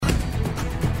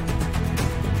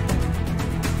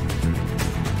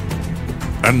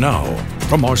And now,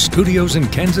 from our studios in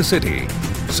Kansas City,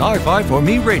 Sci-Fi for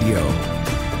Me Radio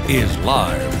is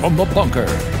live from the bunker.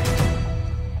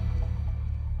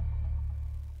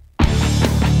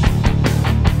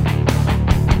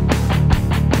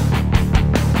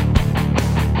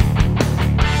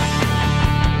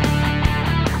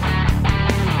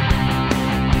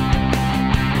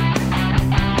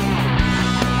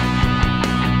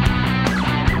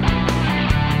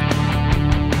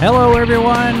 Hello,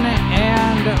 everyone,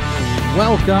 and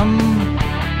welcome.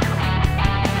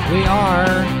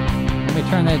 Let me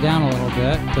turn that down a little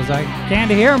bit because I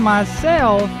can't hear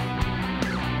myself.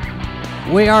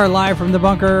 We are live from the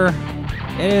bunker.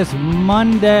 It is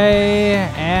Monday,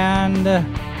 and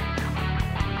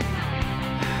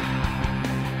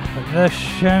the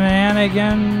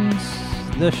shenanigans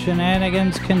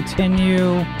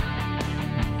continue.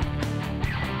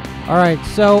 All right,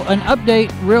 so an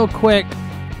update real quick.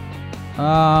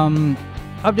 On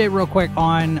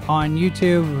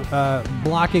YouTube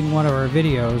blocking one of our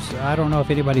videos. I don't know if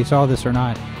anybody saw this or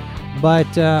not,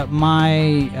 but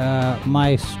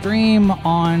my stream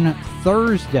on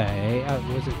Thursday,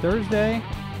 was it Thursday?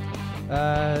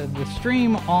 The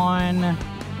stream on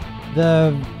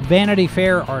the Vanity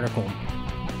Fair article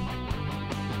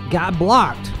got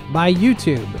blocked by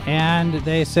YouTube, and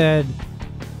they said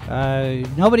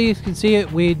nobody can see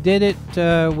it. We did it.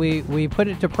 We put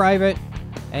it to private,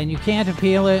 and you can't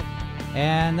appeal it,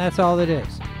 and that's all it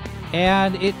is.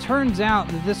 And it turns out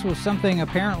that this was something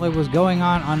apparently was going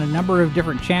on a number of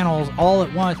different channels all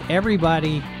at once.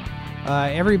 Everybody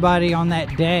on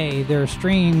that day, their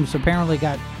streams apparently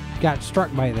got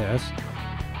struck by this.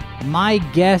 My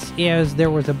guess is there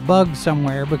was a bug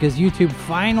somewhere because YouTube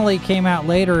finally came out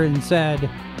later and said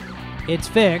it's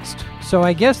fixed. So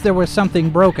I guess there was something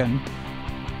broken.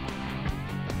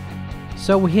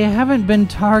 So we haven't been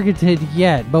targeted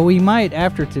yet, but we might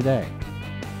after today.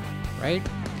 Right?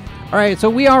 All right, so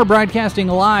we are broadcasting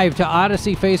live to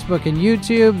Odyssey, Facebook, and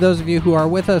YouTube. Those of you who are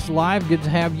with us live, good to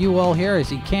have you all here. I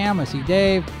see Cam, I see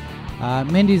Dave.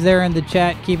 Mindy's there in the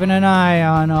chat, keeping an eye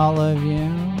on all of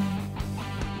you.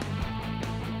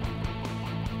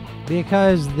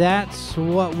 Because that's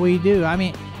what we do. I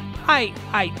mean,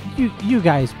 you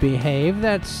guys behave.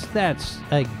 That's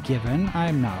a given.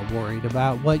 I'm not worried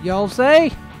about what y'all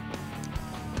say.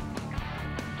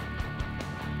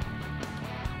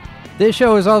 This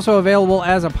show is also available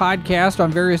as a podcast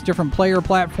on various different player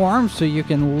platforms, so you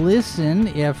can listen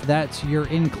if that's your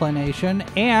inclination.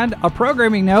 And a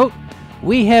programming note,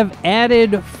 we have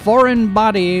added foreign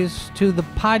bodies to the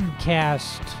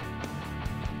podcast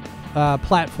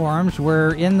platforms.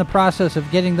 We're in the process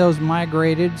of getting those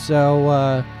migrated,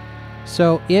 so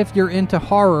if you're into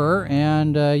horror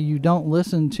and you don't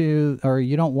listen to or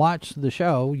you don't watch the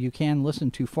show, you can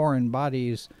listen to Foreign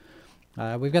Bodies.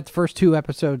 We've got the first 2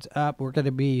 episodes up. We're going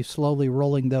to be slowly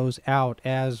rolling those out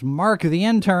as Mark the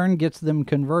intern gets them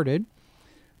converted.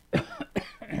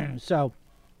 So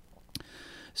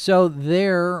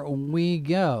there we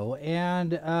go.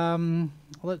 And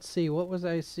let's see, what was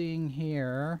I seeing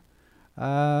here?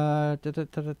 Dave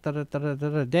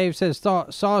says,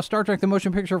 saw Star Trek the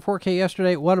Motion Picture 4K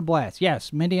yesterday. What a blast.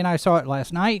 Yes, Mindy and I saw it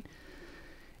last night.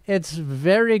 It's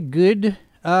very good.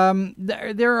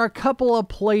 There are a couple of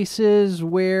places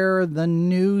where the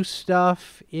new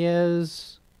stuff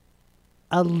is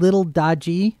a little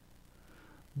dodgy,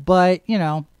 but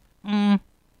I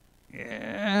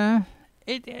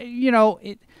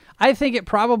think it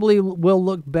probably will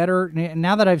look better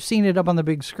now that I've seen it up on the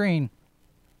big screen.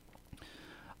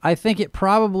 I think it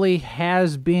probably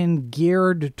has been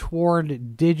geared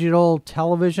toward digital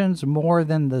televisions more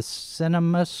than the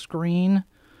cinema screen.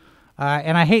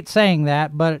 And I hate saying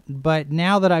that, but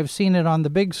now that I've seen it on the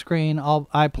big screen,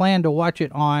 I plan to watch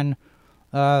it on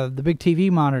the big TV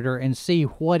monitor and see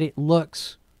what it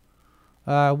looks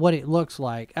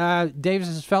like. Davis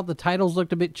has felt the titles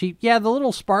looked a bit cheap. Yeah, the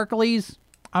little sparklies,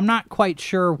 I'm not quite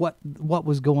sure what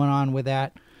was going on with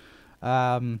that.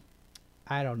 I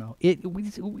don't know.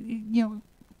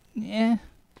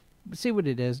 See what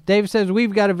it is. Dave says,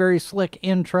 we've got a very slick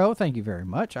intro. Thank you very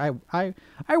much. I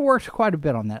worked quite a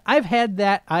bit on that. I've had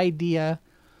that idea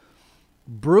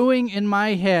brewing in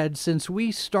my head since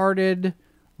we started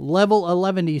Level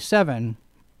 11-7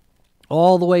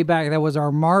 all the way back. That was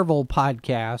our Marvel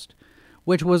podcast,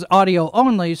 which was audio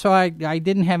only, so I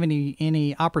didn't have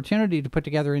any opportunity to put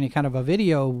together any kind of a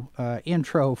video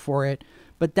intro for it.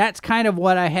 But that's kind of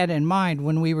what I had in mind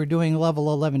when we were doing Level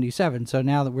 11-7. So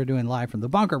now that we're doing Live from the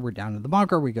Bunker, we're down in the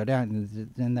bunker, we go down,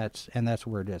 and that's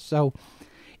where it is. So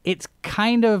it's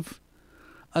kind of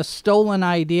a stolen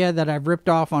idea that I've ripped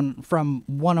off from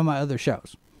one of my other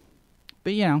shows.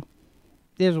 But, you know,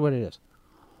 it is what it is.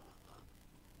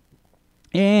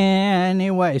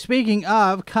 Anyway, speaking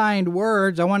of kind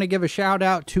words, I want to give a shout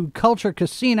out to Culture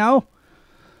Casino.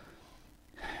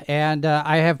 And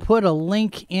I have put a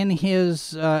link in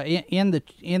his in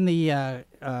the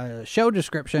show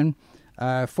description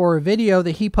for a video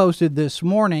that he posted this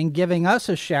morning, giving us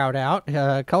a shout out.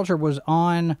 Culture was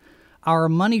on our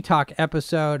Money Talk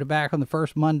episode back on the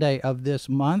first Monday of this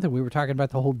month, and we were talking about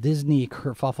the whole Disney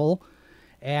kerfuffle.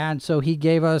 And so he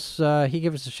gave us a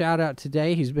shout out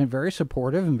today. He's been very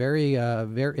supportive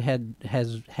and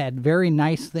has had very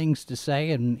nice things to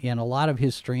say in a lot of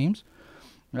his streams.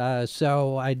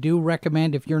 So I do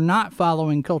recommend, if you're not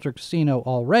following Culture Casino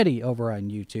already over on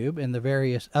YouTube and the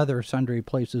various other sundry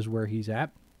places where he's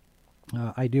at,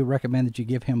 I do recommend that you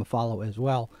give him a follow as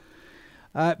well.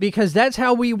 Because that's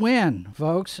how we win,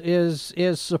 folks, is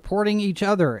supporting each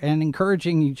other and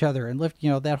encouraging each other and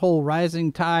that whole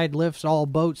rising tide lifts all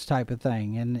boats type of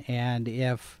thing. And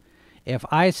if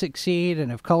I succeed,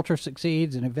 and if Culture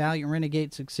succeeds, and if Valiant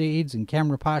Renegade succeeds, and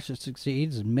Camera Pasha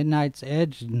succeeds, and Midnight's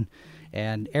Edge, and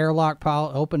open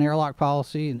airlock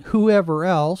policy, and whoever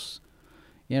else,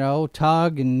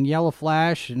 Tug and Yellow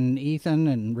Flash and Ethan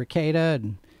and Ricada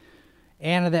and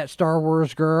Anna, that Star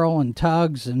Wars girl, and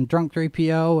Tugs and Drunk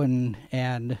 3PO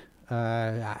and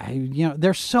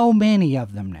there's so many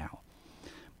of them now.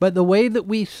 But the way that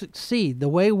we succeed, the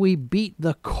way we beat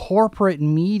the corporate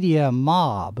media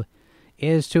mob,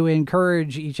 is to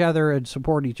encourage each other and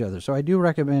support each other. So I do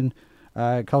recommend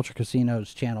Culture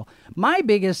Casino's channel. My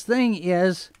biggest thing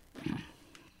is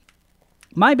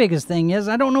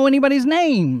I don't know anybody's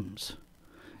names.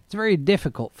 It's very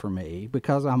difficult for me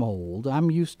because I'm old. I'm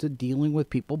used to dealing with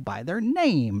people by their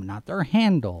name, not their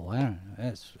handle. I don't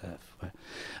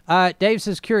know. Dave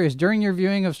says, curious, during your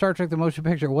viewing of Star Trek The Motion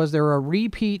Picture, was there a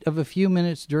repeat of a few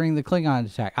minutes during the Klingon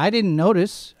attack? I didn't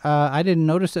notice. I didn't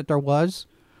notice that there was.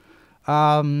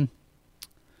 No,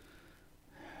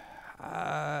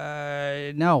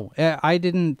 I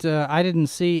didn't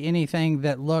see anything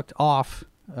that looked off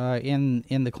in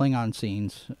the Klingon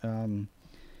scenes.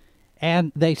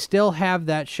 And they still have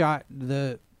that shot,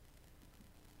 the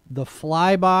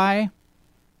flyby.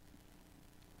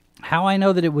 How I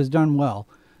know that it was done well,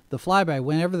 the flyby,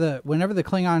 whenever the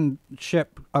Klingon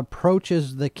ship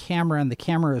approaches the camera and the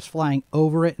camera is flying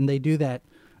over it, and they do that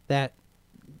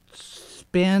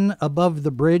spin above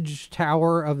the bridge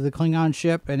tower of the Klingon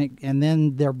ship, and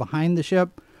then they're behind the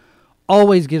ship,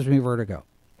 always gives me vertigo.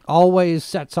 Always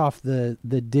sets off the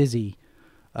dizzy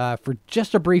for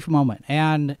just a brief moment.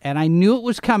 And I knew it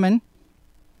was coming,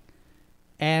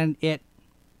 and it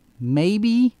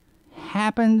maybe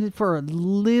happened for a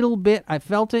little bit. I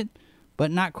felt it, but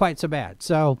not quite so bad.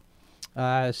 So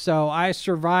I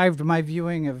survived my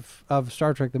viewing of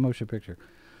Star Trek The Motion Picture.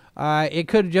 It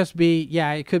could just be,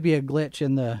 it could be a glitch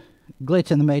in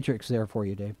the Matrix there for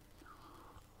you, Dave.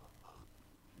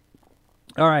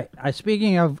 All right.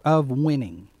 Speaking of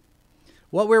winning,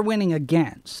 what we're winning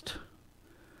against,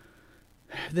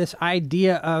 this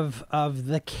idea of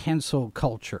the cancel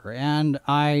culture, and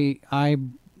I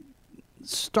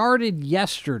started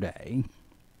yesterday.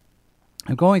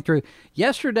 I'm going through.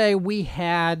 Yesterday we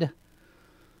had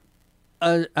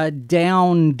a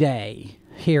down day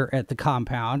here at the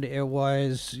compound. It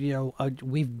was,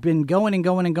 we've been going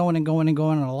on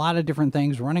a lot of different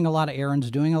things, running a lot of errands,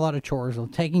 doing a lot of chores,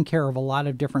 taking care of a lot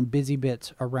of different busy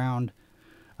bits around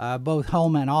both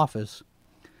home and office.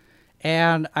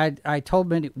 And I told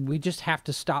Mindy, we just have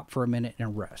to stop for a minute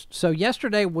and rest. So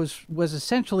yesterday was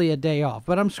essentially a day off.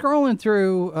 But I'm scrolling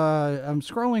through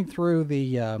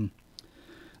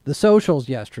the socials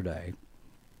yesterday,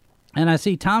 and I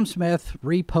see Tom Smith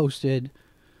reposted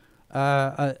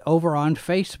over on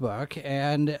Facebook,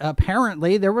 and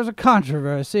apparently there was a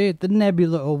controversy at the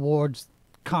Nebula Awards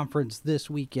conference this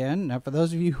weekend. Now, for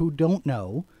those of you who don't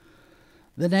know,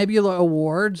 the Nebula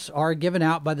Awards are given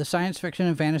out by the Science Fiction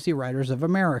and Fantasy Writers of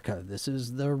America. This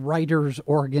is the writers'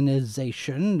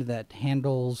 organization that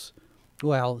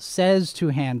says to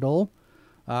handle,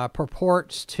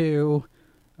 purports to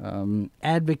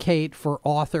advocate for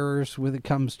authors when it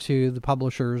comes to the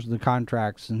publishers, the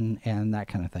contracts, and that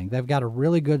kind of thing. They've got a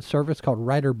really good service called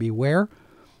Writer Beware,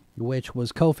 which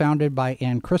was co-founded by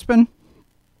Ann Crispin.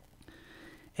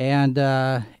 And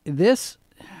this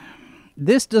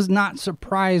does not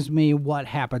surprise me what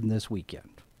happened this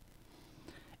weekend.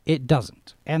 It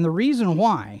doesn't. And the reason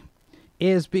why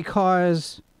is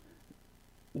because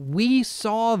we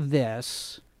saw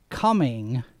this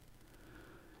coming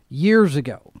years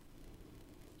ago.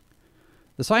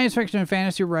 The Science Fiction and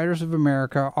Fantasy Writers of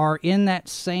America are in that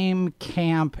same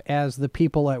camp as the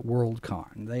people at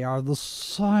Worldcon. They are the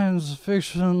science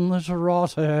fiction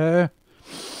literati.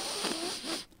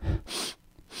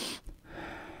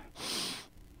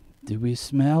 Do we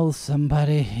smell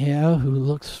somebody here who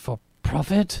looks for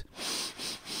profit?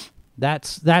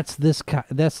 That's this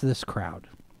crowd.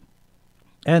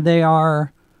 And they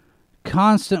are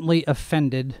constantly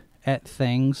offended at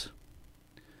things.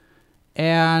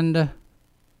 And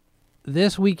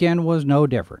this weekend was no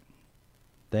different.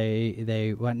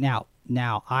 They went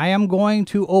now I am going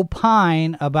to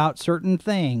opine about certain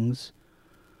things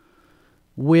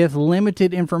with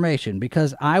limited information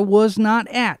because I was not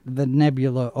at the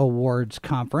Nebula Awards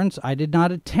conference. I did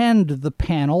not attend the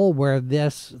panel where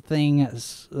this thing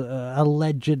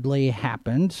allegedly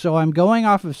happened. So I'm going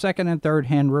off of second and third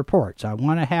hand reports. I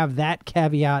want to have that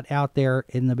caveat out there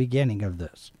in the beginning of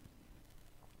this.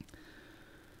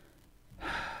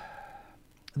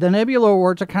 The Nebula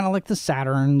Awards are kind of like the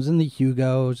Saturns and the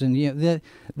Hugos, and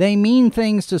they mean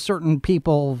things to certain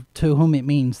people to whom it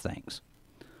means things.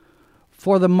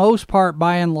 For the most part,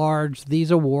 by and large,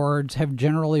 these awards have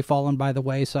generally fallen by the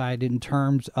wayside in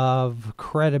terms of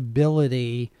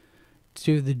credibility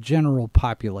to the general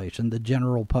population, the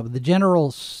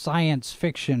general science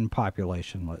fiction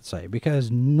population, let's say, because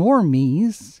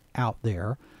normies out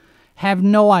there have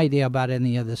no idea about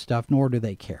any of this stuff, nor do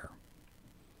they care.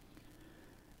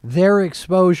 Their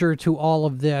exposure to all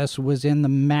of this was in the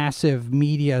massive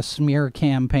media smear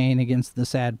campaign against the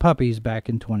Sad Puppies back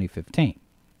in 2015.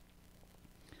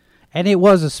 And it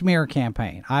was a smear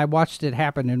campaign. I watched it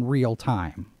happen in real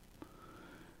time.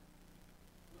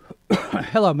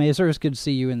 Hello, Mazer. It's good to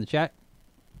see you in the chat.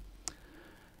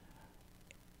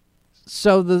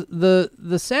 So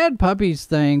the Sad Puppies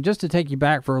thing, just to take you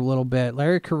back for a little bit,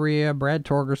 Larry Correia, Brad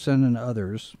Torgerson, and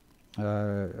others,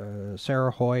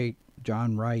 Sarah Hoyt,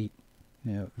 John Wright,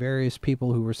 various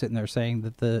people who were sitting there saying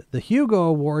that the Hugo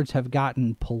Awards have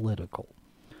gotten political.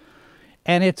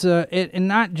 And it's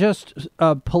not just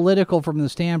political from the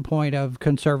standpoint of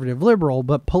conservative liberal,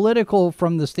 but political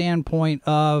from the standpoint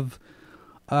of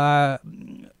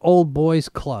old boys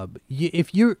club.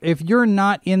 If you're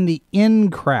not in the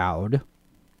in crowd,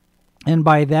 and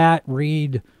by that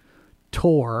read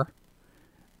Tor,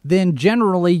 then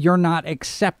generally you're not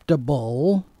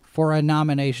acceptable for a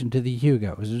nomination to the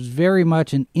Hugos. It's very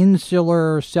much an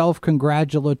insular,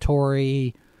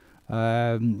 self-congratulatory,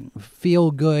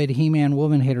 feel-good He-Man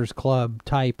Woman Haters Club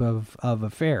type of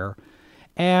affair.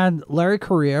 And Larry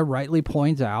Correia rightly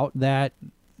points out that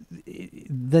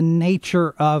the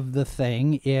nature of the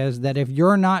thing is that if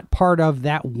you're not part of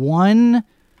that one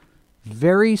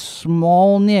very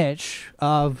small niche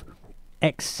of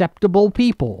acceptable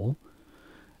people,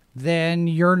 then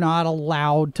you're not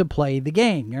allowed to play the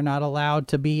game. You're not allowed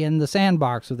to be in the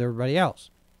sandbox with everybody else.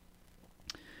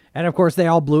 And of course, they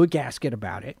all blew a gasket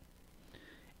about it.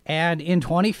 And in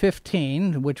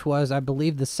 2015, which was, I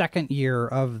believe, the second year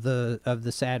of the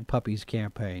Sad Puppies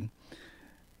campaign,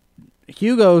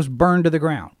 Hugo's burned to the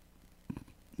ground.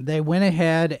 They went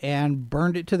ahead and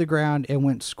burned it to the ground and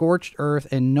went scorched earth,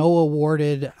 and no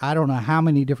awarded, I don't know how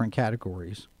many different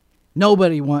categories.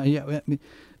 Nobody won.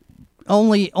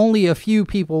 Only a few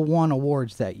people won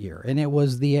awards that year, and it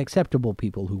was the acceptable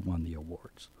people who won the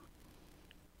awards.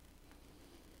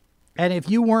 And if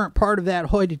you weren't part of that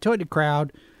hoity-toity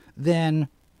crowd, then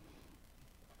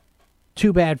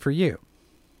too bad for you.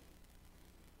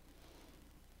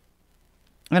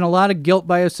 And a lot of guilt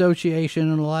by association,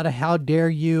 and a lot of how dare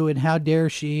you, and how dare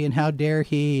she, and how dare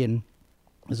he, and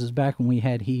this is back when we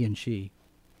had he and she.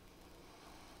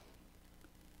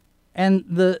 And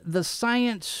the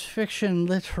science fiction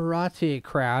literati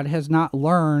crowd has not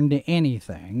learned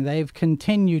anything. They've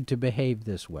continued to behave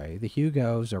this way. The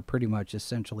Hugos are pretty much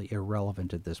essentially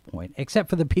irrelevant at this point, except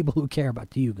for the people who care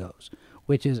about the Hugos,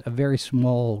 which is a very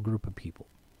small group of people.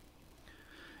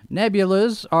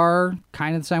 Nebulas are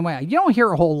kind of the same way. You don't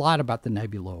hear a whole lot about the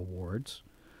Nebula Awards.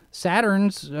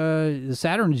 Saturns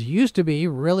used to be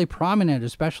really prominent,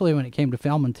 especially when it came to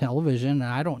film and television. And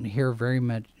I don't hear very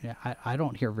much. I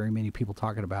don't hear very many people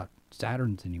talking about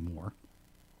Saturns anymore.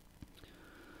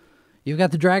 You've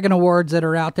got the Dragon Awards that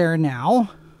are out there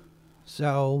now,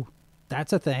 so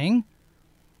that's a thing.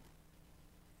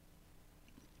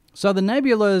 So the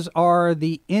Nebulas are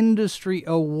the industry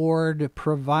award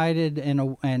provided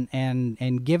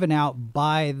and given out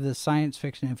by the Science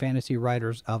Fiction and Fantasy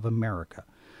Writers of America.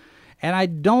 And I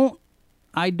don't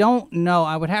know,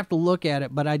 I would have to look at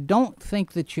it, but I don't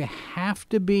think that you have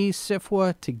to be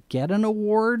SFWA to get an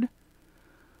award.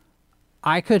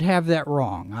 I could have that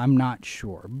wrong. I'm not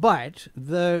sure. But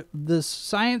the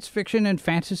Science Fiction and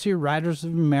Fantasy Writers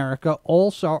of America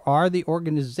also are the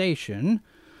organization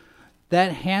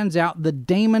that hands out the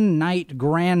Damon Knight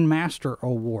Grand Master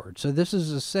Award. So this is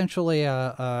essentially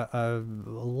a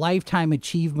lifetime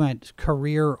achievement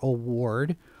career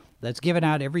award that's given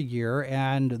out every year.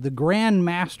 And the Grand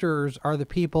Masters are the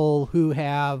people who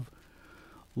have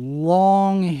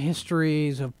long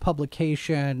histories of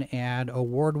publication and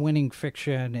award-winning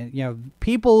fiction, and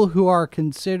people who are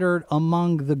considered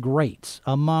among the greats,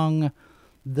 among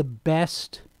the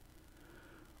best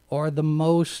or the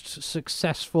most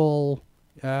successful,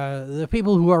 the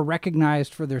people who are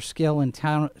recognized for their skill and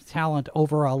talent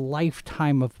over a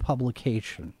lifetime of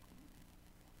publication.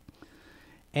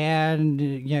 And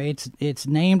it's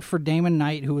named for Damon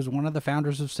Knight, who was one of the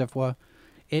founders of SFWA.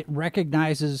 It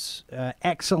recognizes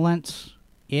excellence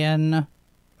in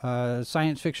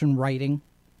science fiction writing.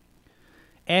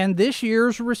 And this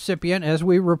year's recipient, as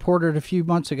we reported a few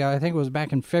months ago, I think it was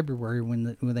back in February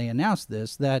when they announced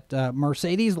this, that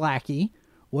Mercedes Lackey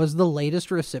was the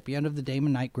latest recipient of the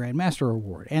Damon Knight Grandmaster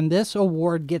Award. And this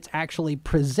award gets actually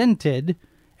presented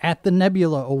at the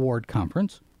Nebula Award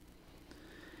Conference.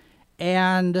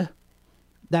 And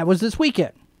that was this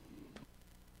weekend.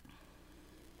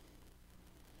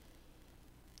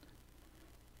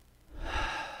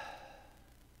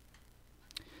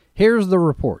 Here's the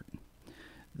report.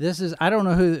 This is, I don't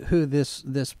know who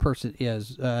this person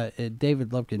is.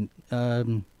 David Lupkin.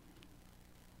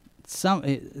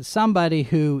 Somebody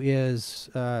who is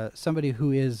I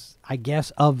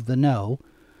guess of the know,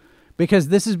 because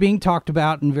this is being talked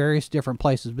about in various different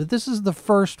places. But this is the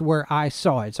first where I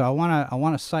saw it, so I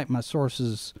want to cite my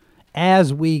sources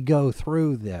as we go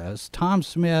through this. Tom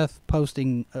Smith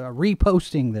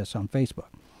reposting this on Facebook.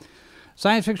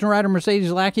 Science fiction writer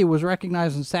Mercedes Lackey was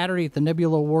recognized on Saturday at the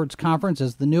Nebula Awards Conference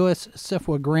as the newest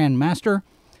SFWA Grand Master.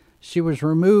 She was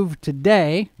removed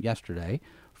yesterday,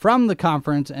 from the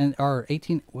conference,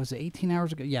 was it 18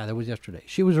 hours ago? Yeah, that was yesterday.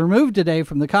 She was removed today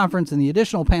from the conference and the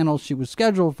additional panels she was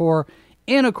scheduled for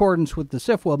in accordance with the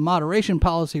SFWA moderation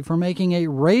policy for making a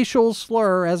racial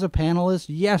slur as a panelist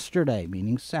yesterday,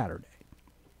 meaning Saturday.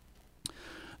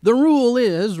 The rule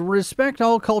is, respect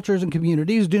all cultures and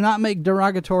communities, do not make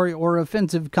derogatory or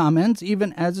offensive comments,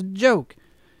 even as a joke.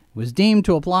 It was deemed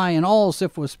to apply in all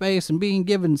SFWA space, and being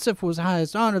given SFWA's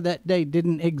highest honor that day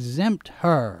didn't exempt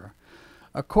her.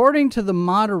 According to the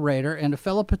moderator and a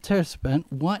fellow participant,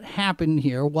 what happened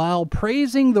here, while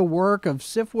praising the work of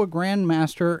SFWA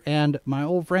Grandmaster and my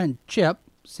old friend Chip,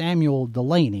 Samuel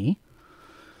Delaney,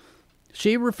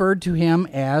 she referred to him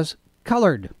as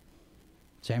colored.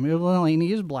 Samuel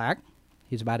Delaney is black.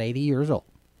 He's about 80 years old.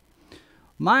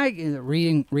 My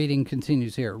reading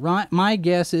continues here. My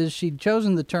guess is she'd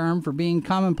chosen the term for being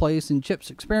commonplace in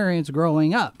Chip's experience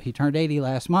growing up. He turned 80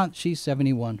 last month. She's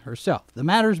 71 herself. The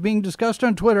matter's being discussed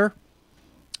on Twitter.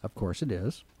 Of course it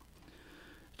is.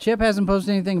 Chip hasn't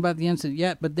posted anything about the incident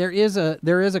yet, but there is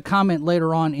a comment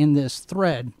later on in this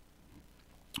thread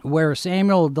where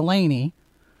Samuel Delaney,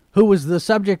 who was the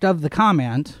subject of the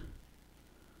comment,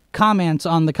 comments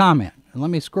on the comment. And let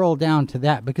me scroll down to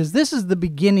that, because this is the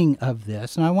beginning of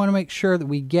this, and I want to make sure that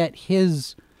we get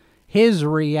his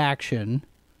reaction.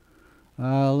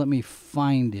 Let me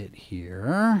find it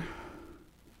here,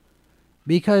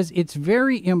 because it's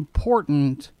very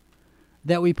important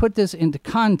that we put this into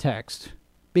context,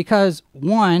 because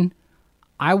one,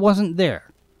 I wasn't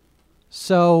there.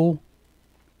 So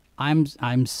I'm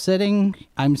sitting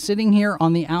here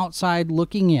on the outside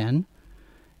looking in.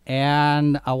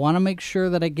 And I want to make sure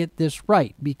that I get this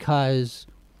right, because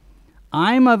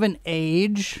I'm of an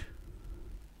age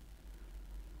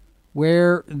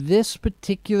where this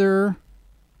particular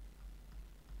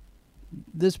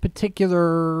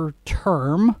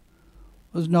term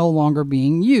was no longer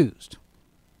being used.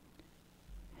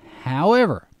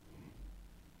 However,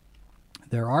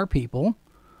 there are people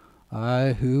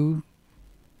who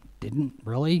didn't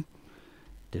really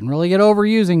get over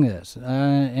using this,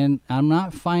 and I'm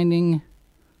not finding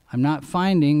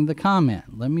the comment.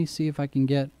 Let me see if I can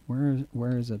get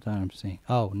where is it that I'm seeing?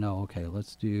 Oh no, okay.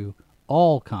 Let's do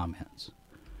all comments.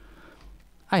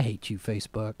 I hate you,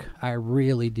 Facebook. I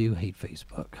really do hate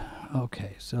Facebook.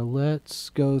 Okay, so let's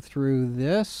go through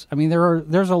this. I mean,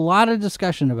 there's a lot of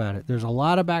discussion about it. There's a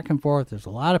lot of back and forth. There's a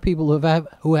lot of people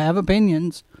who have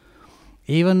opinions,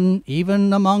 even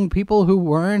among people who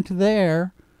weren't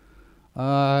there.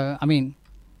 I mean,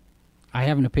 I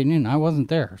have an opinion. I wasn't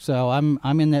there, so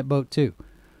I'm in that boat too.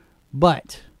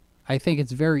 But I think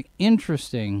it's very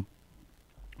interesting.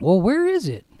 Well, where is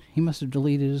it? He must have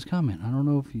deleted his comment. I don't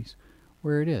know if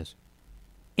where it is.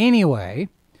 Anyway,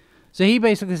 so he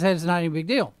basically said it's not any big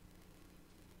deal.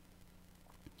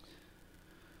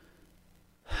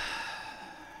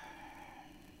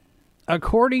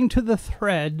 According to the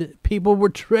thread, people were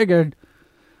triggered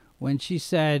when she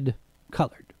said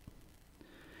colored.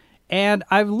 And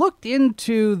I've looked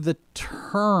into the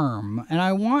term, and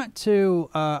I want to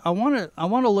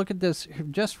look at this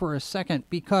just for a second,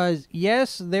 because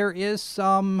yes, there is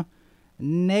some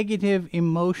negative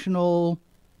emotional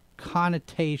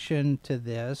connotation to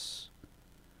this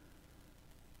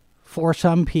for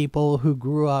some people who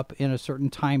grew up in a certain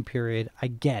time period. I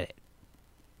get it.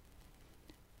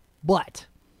 But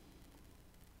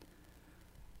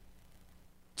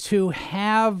to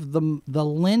have the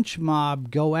lynch mob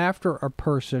go after a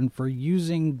person for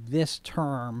using this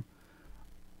term,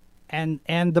 and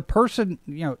the person,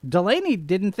 Delaney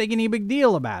didn't think any big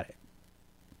deal about it.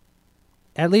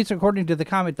 At least according to the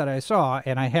comment that I saw,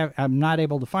 and I'm not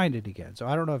able to find it again. So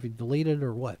I don't know if he deleted it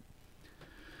or what.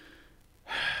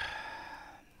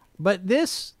 But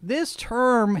this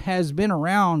term has been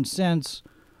around since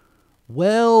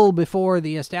well before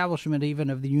the establishment even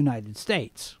of the United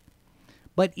States.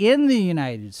 But in the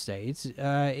United States,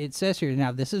 it says here,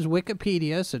 now this is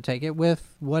Wikipedia, so take it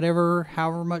with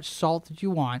however much salt that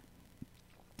you want.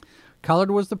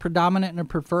 Colored was the predominant and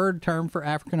preferred term for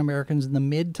African Americans in the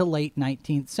mid to late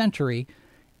 19th century,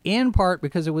 in part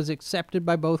because it was accepted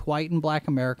by both white and black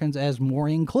Americans as more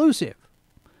inclusive.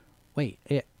 Wait,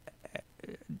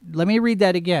 let me read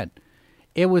that again.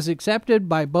 It was accepted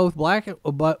by both white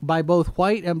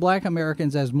and black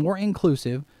Americans as more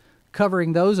inclusive,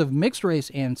 covering those of mixed race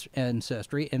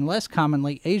ancestry and less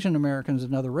commonly Asian Americans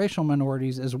and other racial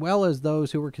minorities, as well as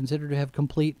those who were considered to have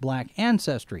complete black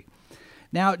ancestry.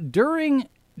 Now, during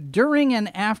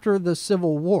and after the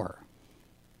Civil War,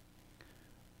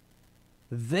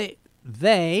 they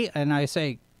and I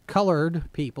say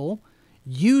colored people,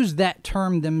 used that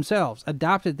term themselves,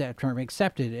 adopted that term,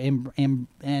 accepted it,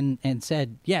 and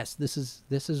said, yes, this is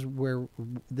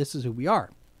who we are.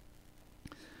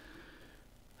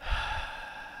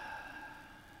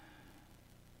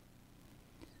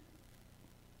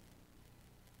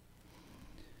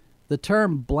 The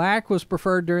term black was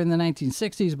preferred during the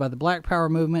 1960s by the Black Power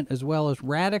movement, as well as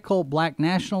radical black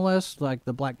nationalists like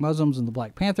the Black Muslims and the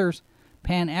Black Panthers,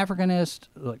 Pan-Africanists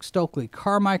like Stokely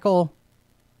Carmichael,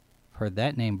 heard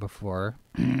that name before,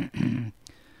 and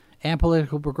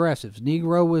political progressives.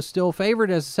 Negro was still favored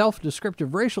as a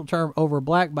self-descriptive racial term over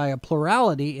black by a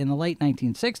plurality in the late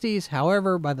 1960s.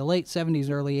 However, by the late 70s,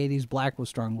 early 80s, black was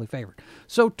strongly favored.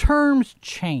 So terms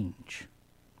change.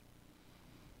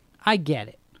 I get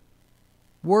it.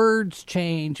 Words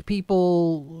change.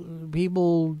 People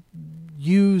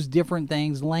use different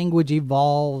things. Language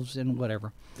evolves and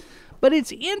whatever. But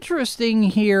it's interesting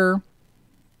here,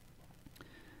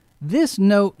 this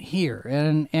note here,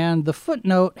 and the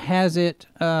footnote has it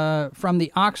from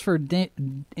the Oxford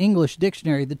English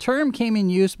Dictionary. The term came in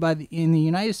use in the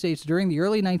United States during the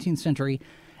early 19th century,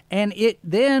 and it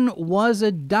then was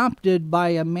adopted by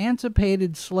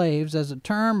emancipated slaves as a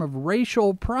term of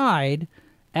racial pride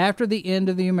after the end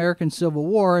of the American Civil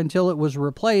War, until it was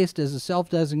replaced as a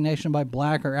self-designation by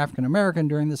black or African American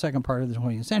during the second part of the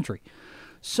 20th century.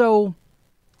 So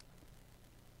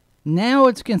now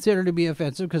it's considered to be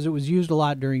offensive because it was used a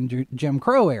lot during Jim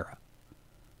Crow era.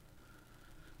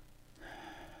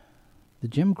 The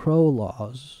Jim Crow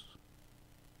laws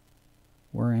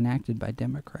were enacted by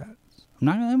Democrats. I'm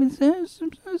not going to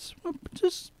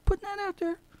just putting that out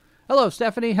there. Hello,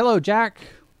 Stephanie. Hello, Jack.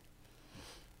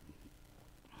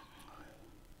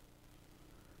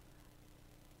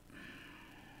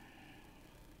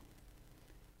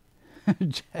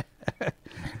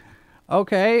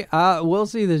 Okay, we'll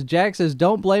see this. Jack says,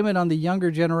 don't blame it on the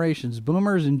younger generations.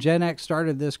 Boomers and Gen X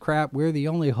started this crap. We're the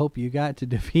only hope you got to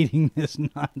defeating this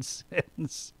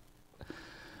nonsense.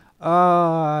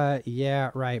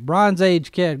 Yeah, right. Bronze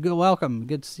Age Kid, good, welcome.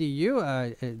 Good to see you.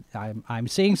 I'm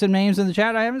seeing some names in the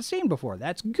chat I haven't seen before.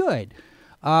 That's good.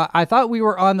 I thought we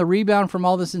were on the rebound from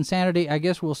all this insanity. I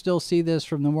guess we'll still see this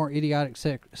from the more idiotic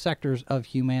sectors of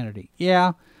humanity.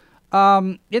 Yeah.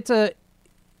 I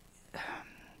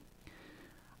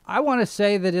want to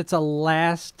say that it's a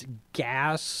last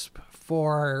gasp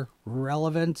for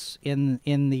relevance in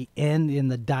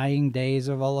the dying days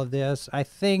of all of this. I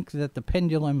think that the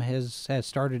pendulum has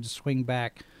started to swing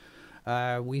back.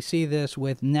 We see this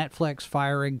with Netflix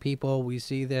firing people. We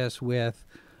see this with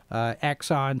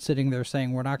Exxon sitting there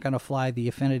saying we're not going to fly the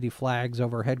affinity flags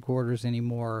over headquarters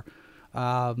anymore.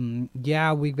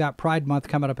 Yeah, we've got Pride Month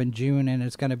coming up in June, and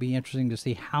it's going to be interesting to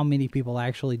see how many people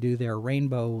actually do their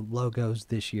rainbow logos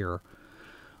this year.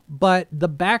 But the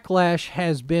backlash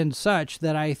has been such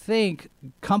that I think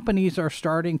companies are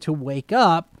starting to wake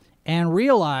up and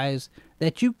realize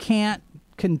that you can't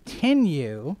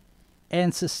continue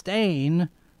and sustain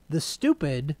the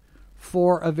stupid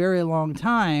for a very long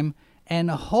time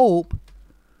and hope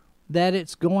that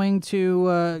it's going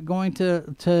to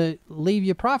leave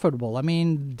you profitable. I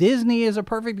mean, Disney is a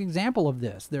perfect example of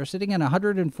this. They're sitting at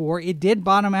 104. It did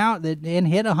bottom out and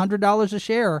hit $100 a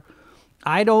share.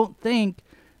 I don't think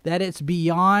that it's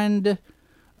beyond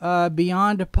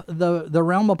the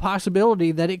realm of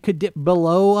possibility that it could dip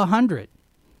below 100.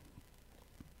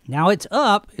 Now it's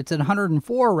up. It's at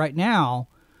 104 right now,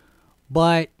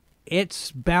 but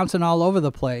it's bouncing all over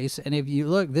the place. And if you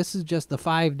look, this is just the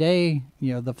 5-day,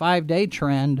 the 5-day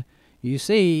trend. You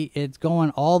see it's going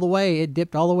all the way. It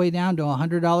dipped all the way down to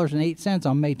 $100.08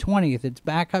 on May 20th. It's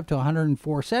back up to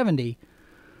 $104.70.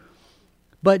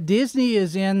 But Disney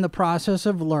is in the process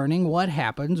of learning what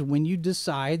happens when you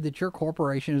decide that your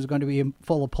corporation is going to be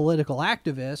full of political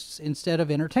activists instead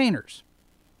of entertainers.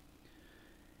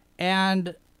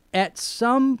 And at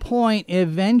some point,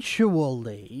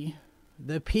 eventually,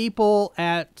 the people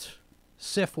at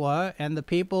SIFWA and the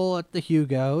people at the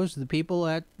Hugos, the people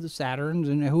at the Saturns,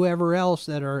 and whoever else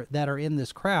that are in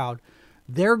this crowd,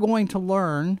 they're going to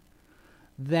learn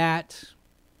that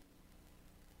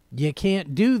you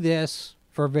can't do this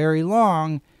for very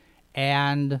long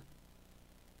and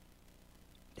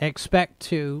expect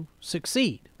to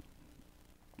succeed.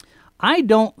 I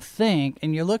don't think,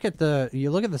 and you look at the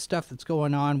stuff that's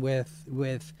going on with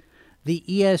the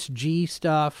ESG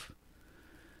stuff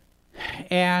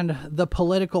and the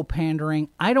political pandering,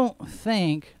 I don't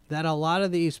think that a lot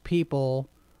of these people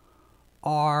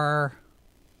are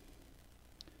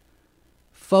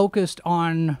focused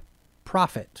on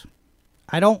profit.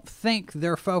 I don't think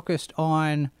they're focused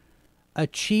on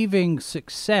achieving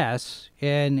success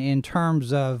in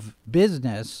terms of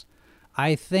business.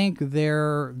 I think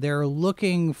they're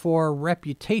looking for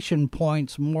reputation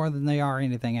points more than they are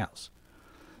anything else.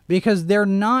 Because they're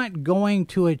not going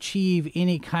to achieve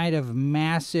any kind of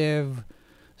massive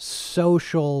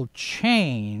social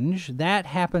change. That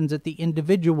happens at the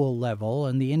individual level,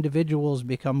 and the individuals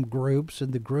become groups,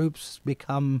 and the groups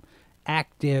become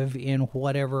active in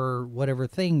whatever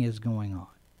thing is going on.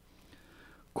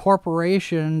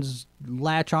 Corporations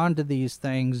latch onto these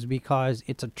things because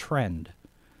it's a trend.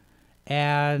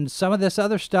 And some of this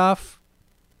other stuff,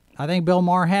 I think Bill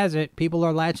Maher has it. People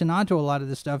are latching onto a lot of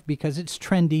this stuff because it's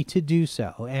trendy to do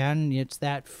so. And it's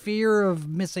that fear of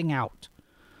missing out.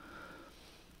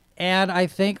 And I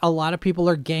think a lot of people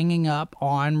are ganging up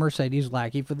on Mercedes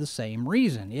Lackey for the same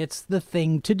reason. It's the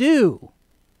thing to do.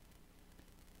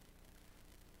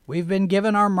 We've been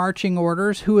given our marching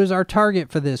orders. Who is our target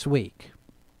for this week?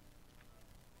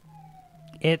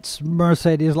 It's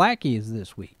Mercedes Lackey's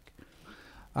this week.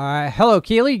 Hello,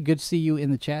 Keely. Good to see you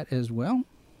in the chat as well.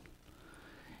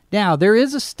 Now, there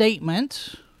is a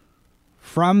statement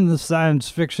from the Science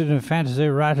Fiction and Fantasy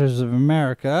Writers of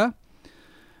America.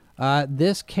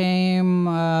 This came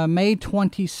May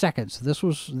 22nd.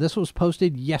 So this was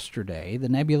posted yesterday. The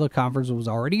Nebula Conference was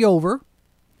already over.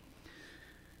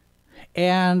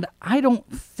 And I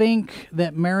don't think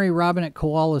that Mary Robinette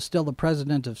Kowal is still the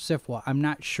president of SIFWA. I'm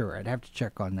not sure. I'd have to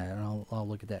check on that, and I'll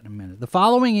look at that in a minute. The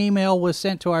following email was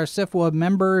sent to our SIFWA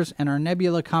members and our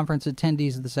Nebula Conference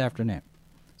attendees this afternoon.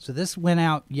 So this went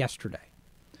out yesterday.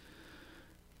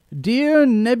 Dear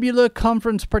Nebula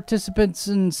Conference participants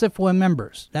and SIFWA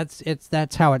members. That's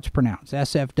how it's pronounced.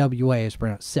 SFWA is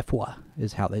pronounced. SIFWA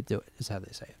is how they do it, is how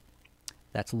they say it.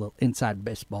 That's a little inside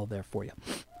baseball there for you.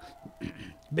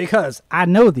 Because I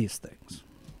know these things.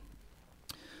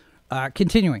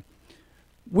 Continuing.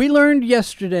 We learned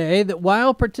yesterday that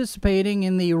while participating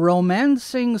in the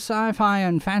Romancing Sci-Fi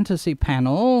and Fantasy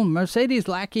panel, Mercedes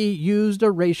Lackey used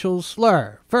a racial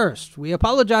slur. First, we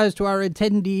apologize to our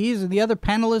attendees and the other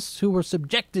panelists who were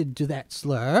subjected to that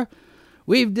slur.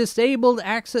 We've disabled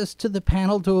access to the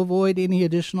panel to avoid any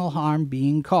additional harm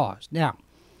being caused. Now,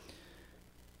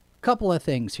 a couple of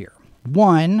things here.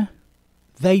 One,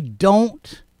 they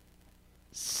don't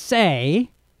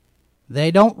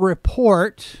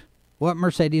report what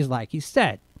Mercedes Lackey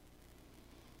said.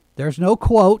 There's no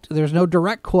quote, there's no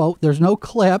direct quote, there's no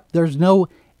clip, there's no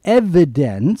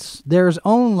evidence. There's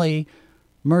only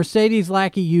Mercedes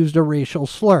Lackey used a racial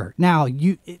slur. Now,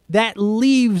 that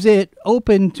leaves it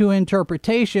open to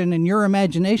interpretation, and your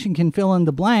imagination can fill in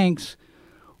the blanks.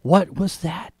 What was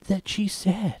that she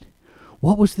said?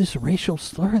 What was this racial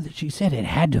slur that she said? It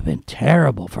had to have been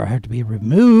terrible for her to be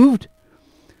removed.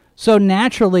 So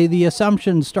naturally, the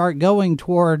assumptions start going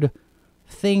toward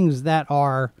things that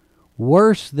are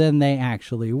worse than they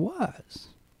actually was.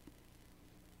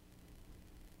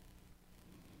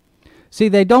 See,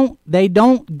 they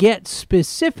don't get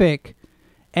specific,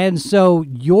 and so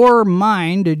your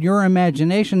mind and your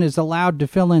imagination is allowed to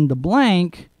fill in the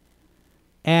blank,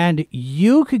 and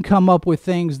you can come up with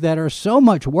things that are so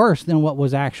much worse than what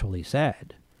was actually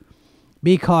said,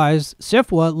 because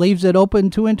SFWA leaves it open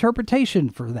to interpretation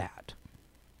for that.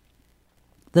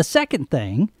 The second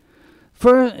thing,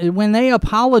 for when they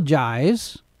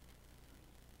apologize,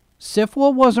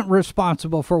 SFWA wasn't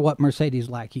responsible for what Mercedes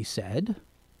Lackey said.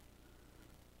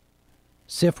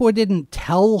 SFWA didn't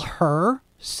tell her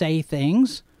say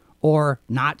things or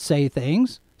not say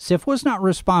things. SFWA's not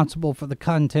responsible for the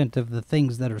content of the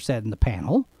things that are said in the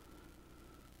panel.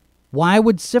 Why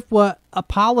would SFWA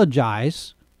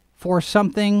apologize for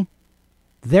something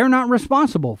they're not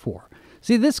responsible for?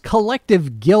 See, this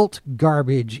collective guilt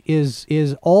garbage is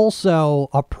also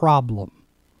a problem.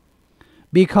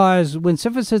 Because when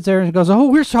SFWA sits there and goes, oh,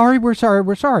 we're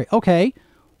sorry. Okay,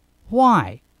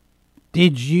 why?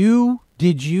 Did you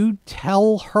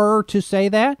tell her to say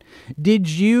that? Did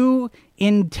you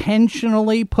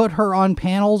intentionally put her on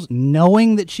panels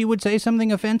knowing that she would say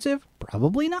something offensive?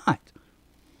 Probably not.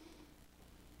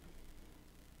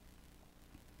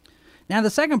 Now,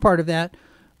 the second part of that,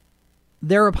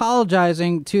 they're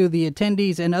apologizing to the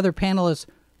attendees and other panelists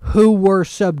who were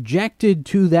subjected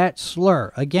to that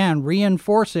slur. Again,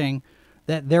 reinforcing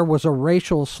that there was a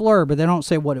racial slur, but they don't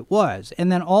say what it was.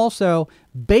 And then also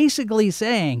basically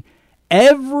saying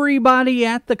everybody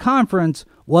at the conference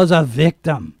was a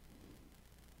victim.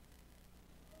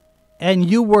 And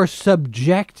you were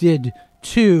subjected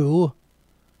to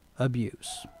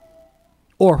abuse.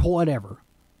 Or whatever.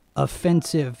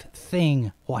 Offensive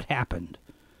thing what happened.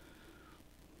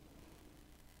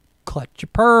 Clutch your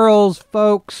pearls,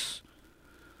 folks.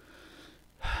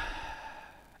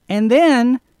 And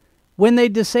then, when they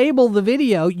disable the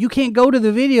video, you can't go to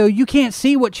the video, you can't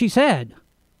see what she said.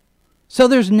 So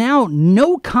there's now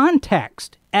no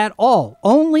context at all.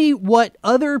 Only what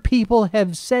other people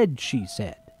have said she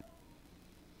said.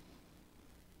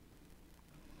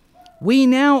 We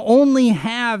now only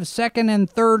have second and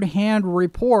third hand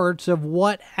reports of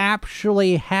what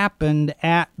actually happened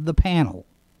at the panel.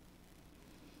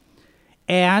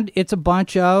 And it's a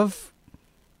bunch of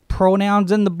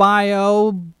pronouns in the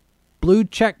bio, blue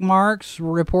check marks,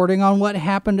 reporting on what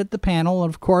happened at the panel.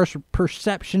 And of course,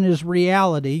 perception is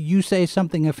reality. You say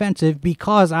something offensive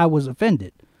because I was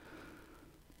offended.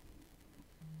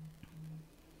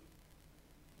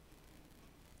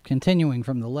 Continuing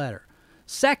from the letter.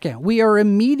 Second, we are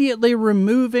immediately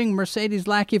removing Mercedes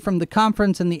Lackey from the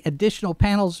conference and the additional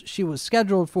panels she was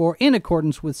scheduled for in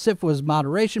accordance with SFWA's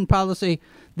moderation policy.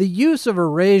 The use of a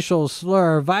racial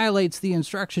slur violates the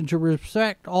instruction to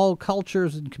respect all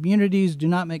cultures and communities. Do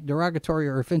not make derogatory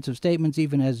or offensive statements,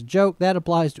 even as a joke. That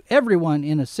applies to everyone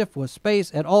in a SFWA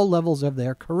space at all levels of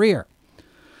their career.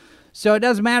 So it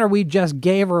doesn't matter we just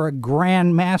gave her a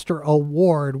Grand Master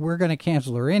award. We're going to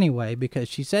cancel her anyway because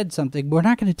she said something. We're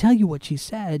not going to tell you what she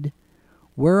said.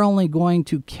 We're only going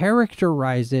to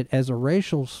characterize it as a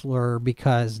racial slur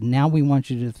because now we want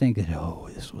you to think that, oh,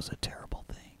 this was a terrible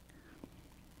thing.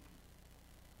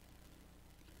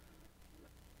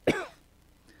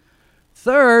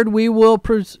 Third, we will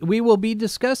be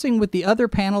discussing with the other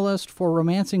panelists for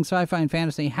Romancing Sci-Fi and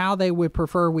Fantasy how they would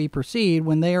prefer we proceed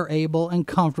when they are able and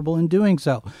comfortable in doing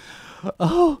so.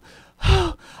 Oh,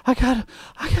 I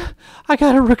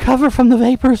gotta recover from the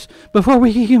vapors before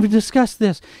we can even discuss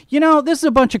this. You know, this is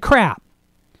a bunch of crap.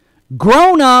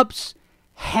 Grown-ups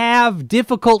have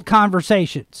difficult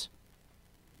conversations.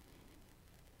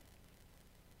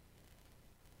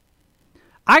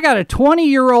 I got a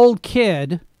 20-year-old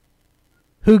kid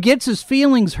who gets his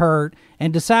feelings hurt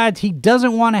and decides he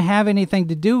doesn't want to have anything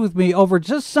to do with me over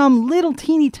just some little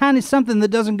teeny tiny something that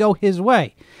doesn't go his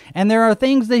way. And there are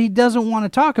things that he doesn't want to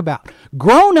talk about.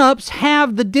 Grown-ups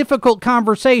have the difficult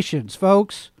conversations,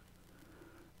 folks.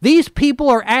 These people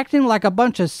are acting like a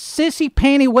bunch of sissy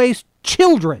panty-waist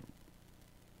children.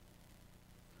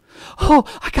 Oh,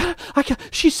 I got,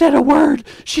 she said a word.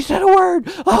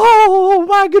 Oh,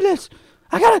 my goodness.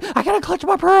 I gotta clutch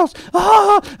my pearls.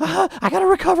 I gotta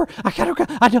recover.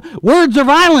 Words are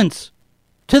violence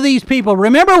to these people.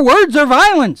 Remember, words are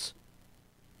violence.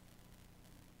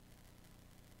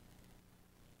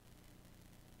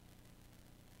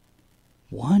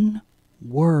 One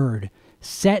word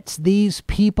sets these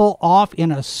people off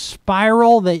in a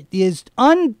spiral that is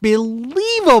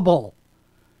unbelievable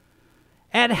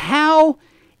at how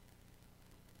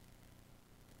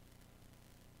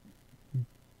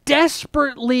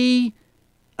desperately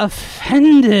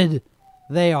offended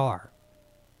they are.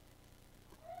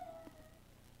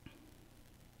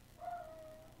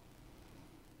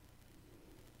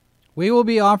 We will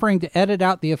be offering to edit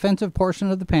out the offensive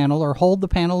portion of the panel or hold the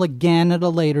panel again at a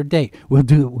later date. We'll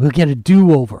get a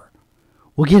do-over.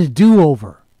 We'll get a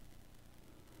do-over.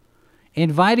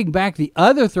 Inviting back the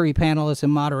other 3 panelists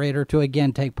and moderator to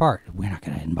again take part. We're not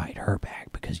going to invite her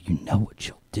back because you know what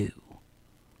she'll do.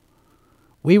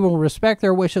 We will respect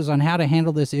their wishes on how to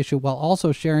handle this issue while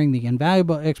also sharing the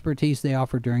invaluable expertise they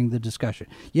offer during the discussion.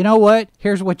 You know what?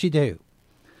 Here's what you do.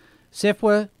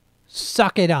 SFWA,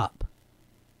 suck it up.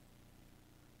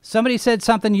 Somebody said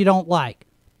something you don't like.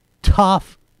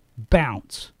 Tough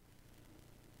bounce.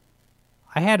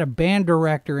 I had a band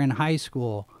director in high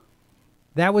school.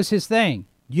 That was his thing.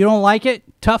 You don't like it?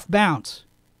 Tough bounce.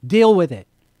 Deal with it.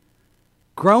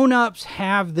 Grown-ups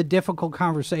have the difficult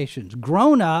conversations.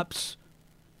 Grown-ups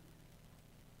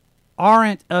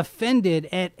aren't offended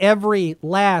at every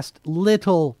last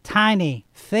little tiny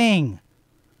thing.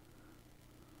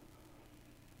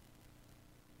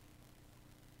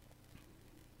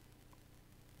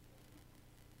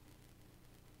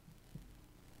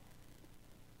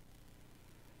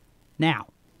 Now,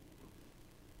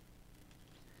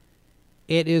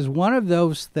 it is one of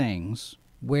those things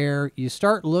where you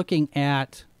start looking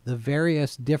at the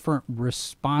various different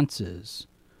responses.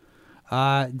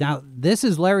 Now, this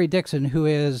is Larry Dixon, who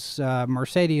is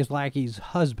Mercedes Lackey's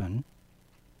husband.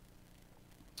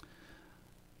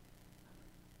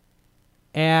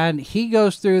 And he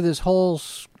goes through this whole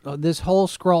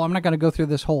scroll. I'm not going to go through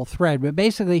this whole thread, but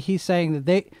basically he's saying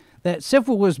that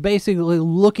SFWA was basically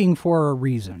looking for a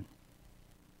reason.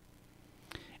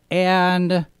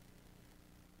 And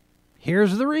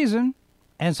here's the reason.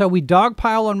 And so we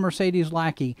dogpile on Mercedes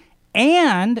Lackey.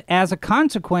 And as a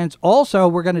consequence, also,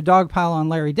 we're going to dogpile on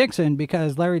Larry Dixon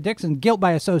because Larry Dixon, guilt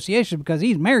by association because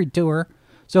he's married to her.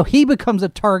 So he becomes a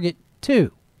target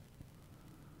too.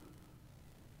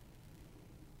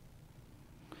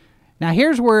 Now,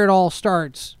 here's where it all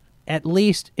starts, at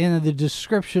least in the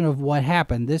description of what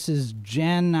happened. This is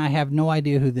Jen. I have no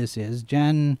idea who this is.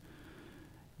 Jen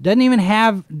doesn't even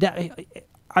have...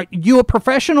 Are you a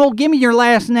professional? Give me your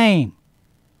last name.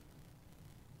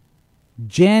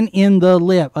 Jen in the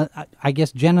lip. I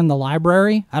guess Jen in the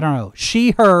library? I don't know.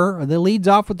 She, her, that leads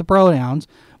off with the pronouns,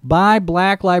 by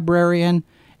Black Librarian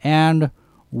and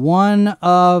one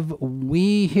of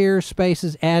We Hear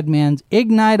Spaces admins,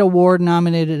 Ignite Award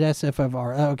nominated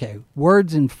SFFR. Okay,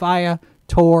 words in Faya,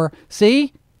 Tor.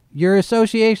 See? Your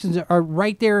associations are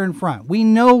right there in front. We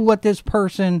know what this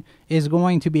person is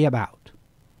going to be about.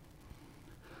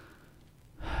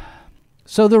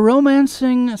 So the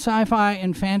romancing sci-fi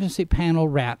and fantasy panel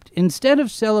wrapped. Instead of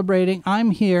celebrating,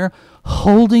 I'm here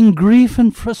holding grief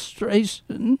and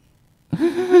frustration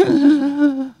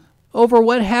over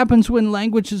what happens when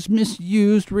language is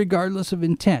misused regardless of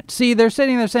intent. See, they're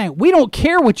sitting there saying, we don't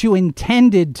care what you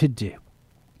intended to do.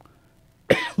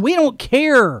 We don't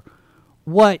care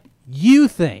what you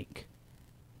think.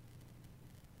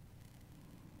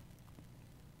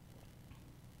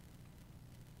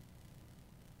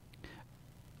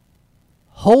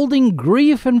 Holding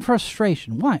grief and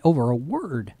frustration. Why? Over a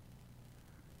word.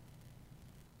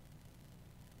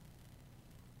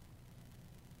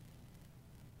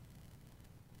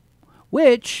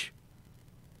 Which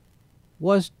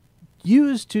was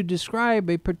used to describe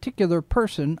a particular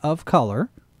person of color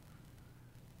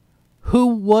who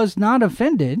was not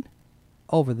offended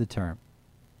over the term.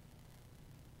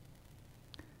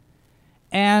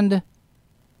 And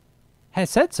has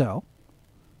said so.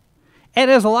 And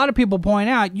as a lot of people point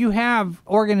out, you have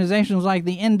organizations like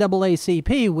the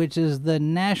NAACP, which is the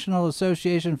National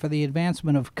Association for the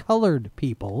Advancement of Colored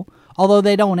People, although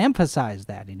they don't emphasize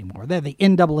that anymore. They're the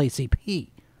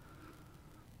NAACP.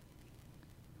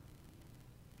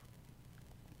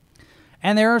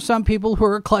 And there are some people who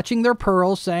are clutching their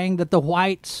pearls saying that the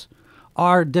whites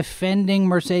are defending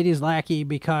Mercedes Lackey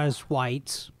because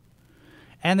whites.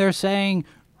 And they're saying,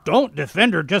 don't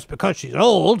defend her just because she's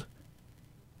old.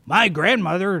 My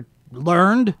grandmother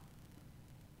learned.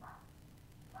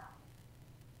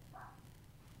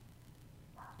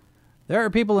 There are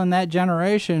people in that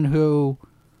generation who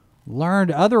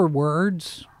learned other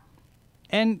words.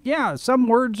 And yeah, some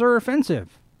words are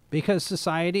offensive because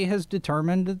society has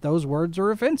determined that those words are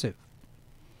offensive.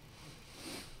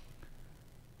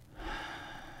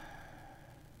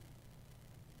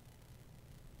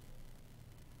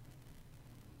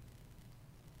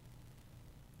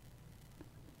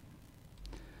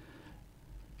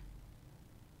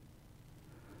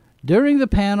 During the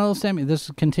panel, this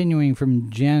is continuing from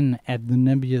Jen at the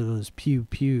Nebula's Pew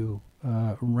Pew,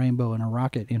 rainbow and a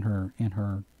rocket in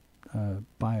her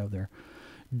bio there.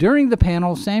 During the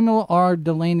panel, Samuel R.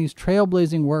 Delaney's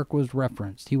trailblazing work was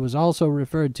referenced. He was also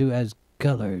referred to as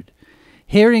colored.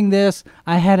 Hearing this,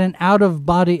 I had an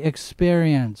out-of-body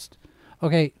experience.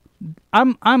 Okay,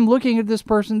 I'm looking at this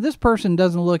person. This person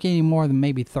doesn't look any more than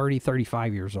maybe 30,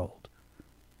 35 years old.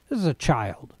 This is a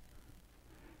child.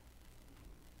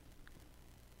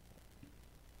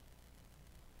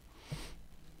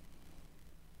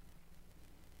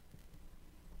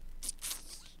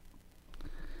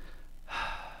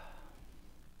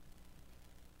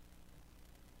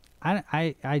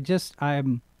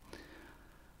 I'm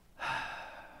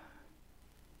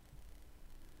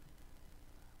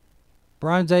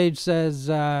Bronze Age says,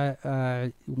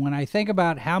 when I think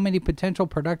about how many potential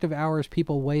productive hours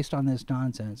people waste on this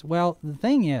nonsense. Well, the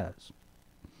thing is,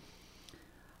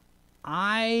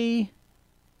 I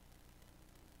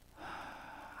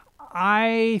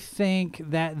think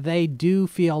that they do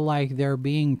feel like they're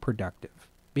being productive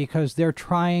because they're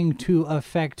trying to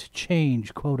affect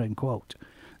change, quote unquote.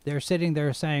 They're sitting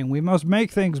there saying, we must make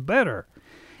things better.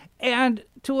 And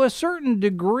to a certain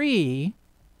degree,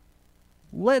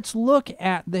 let's look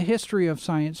at the history of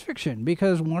science fiction,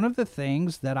 because one of the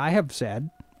things that I have said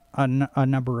a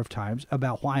number of times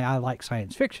about why I like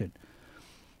science fiction,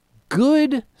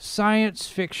 good science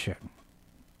fiction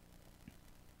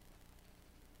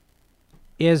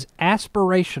is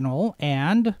aspirational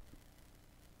and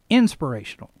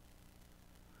inspirational.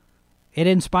 It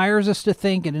inspires us to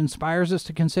think, it inspires us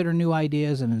to consider new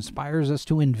ideas, and inspires us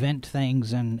to invent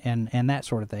things and that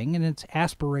sort of thing. And it's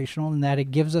aspirational in that it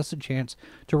gives us a chance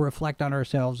to reflect on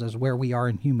ourselves as where we are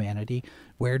in humanity.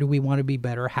 Where do we want to be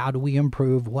better? How do we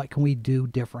improve? What can we do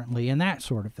differently? And that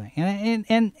sort of thing.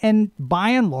 And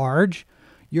by and large,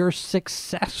 your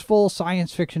successful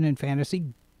science fiction and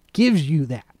fantasy gives you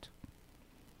that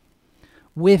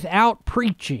without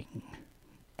preaching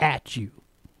at you.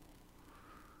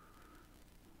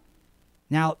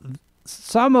 Now,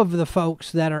 some of the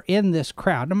folks that are in this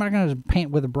crowd, I'm not going to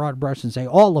paint with a broad brush and say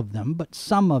all of them, but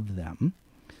some of them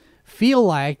feel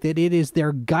like that it is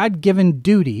their God-given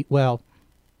duty, well,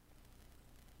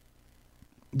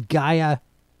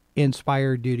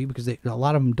 Gaia-inspired duty, because a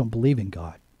lot of them don't believe in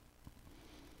God.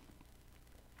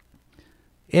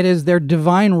 It is their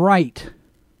divine right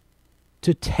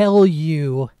to tell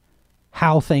you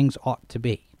how things ought to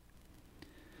be.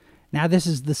 Now, this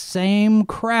is the same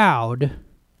crowd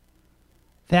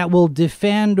that will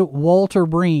defend Walter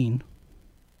Breen,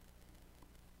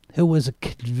 who was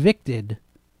convicted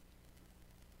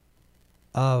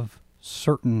of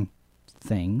certain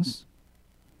things.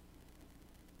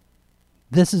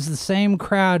 This is the same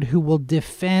crowd who will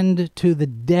defend to the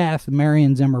death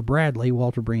Marion Zimmer Bradley,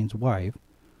 Walter Breen's wife,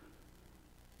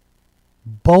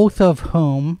 both of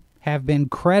whom have been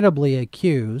credibly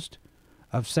accused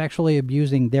of sexually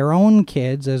abusing their own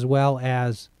kids as well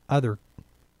as other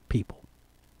people.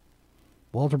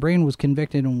 Walter Breen was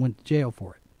convicted and went to jail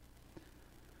for it.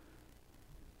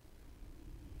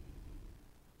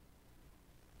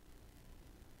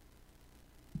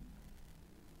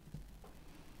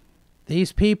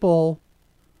 These people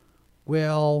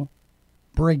will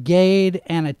brigade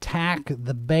and attack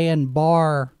the Bay and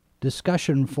Bar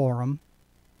discussion forum.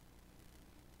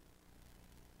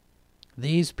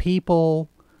 These people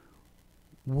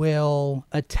will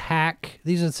attack,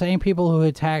 these are the same people who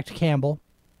attacked Campbell.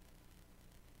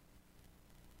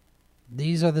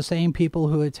 These are the same people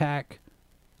who attack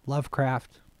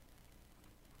Lovecraft.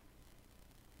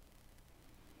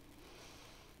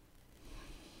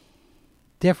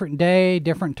 Different day,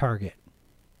 different target.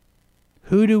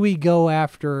 Who do we go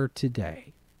after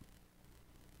today?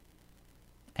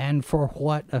 And for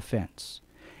what offense?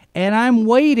 And I'm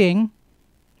waiting,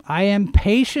 I am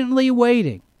patiently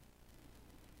waiting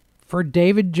for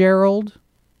David Gerald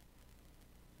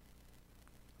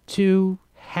to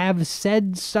have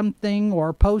said something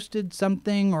or posted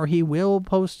something, or he will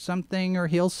post something, or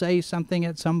he'll say something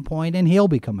at some point and he'll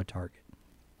become a target.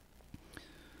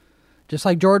 Just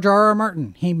like George R.R.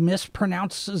 Martin, he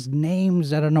mispronounces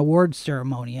names at an awards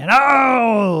ceremony, and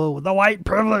oh, the white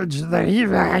privilege,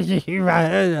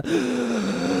 the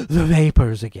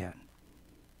vapors again.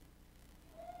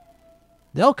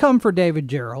 They'll come for David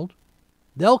Gerald.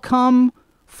 They'll come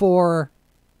for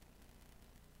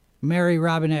Mary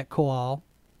Robinette Kowal.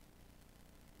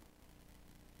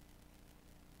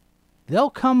 They'll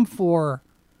come for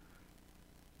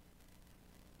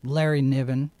Larry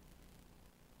Niven.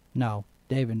 No,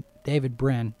 David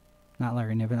Brin, not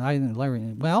Larry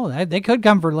Niven. Well, they could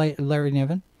come for Larry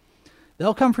Niven.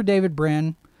 They'll come for David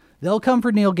Brin. They'll come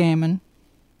for Neil Gaiman.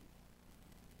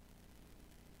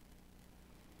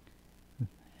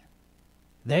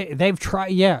 They've tried.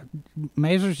 Yeah,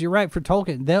 Mazers, you're right for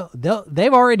Tolkien.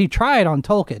 They've already tried on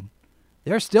Tolkien.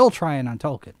 They're still trying on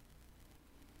Tolkien.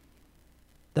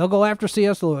 They'll go after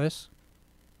C.S. Lewis.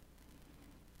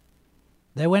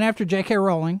 They went after J.K.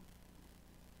 Rowling.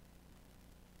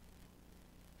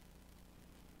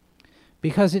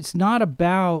 Because it's not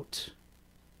about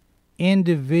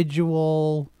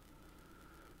individual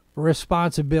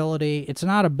responsibility. It's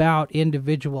not about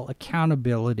individual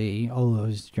accountability. Oh,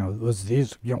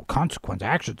 these consequences.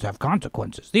 Actions have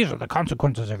consequences. These are the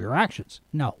consequences of your actions.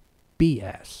 No,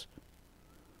 BS.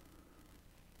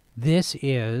 This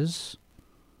is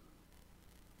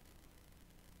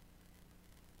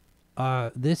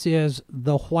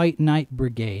the White Knight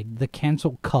Brigade, the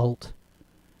cancel cult,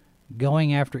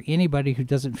 going after anybody who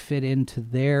doesn't fit into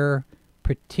their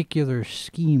particular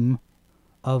scheme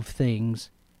of things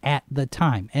at the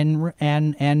time.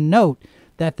 And note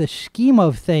that the scheme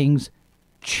of things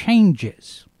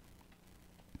changes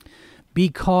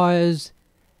because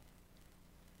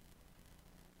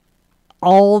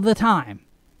all the time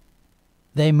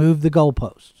they move the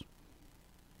goalposts.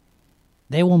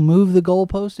 They will move the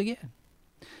goalpost again.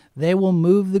 They will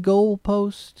move the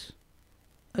goalpost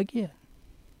again.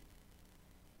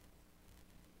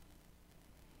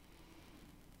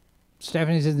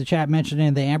 Stephanie's in the chat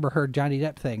mentioning the Amber Heard Johnny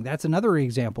Depp thing. That's another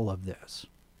example of this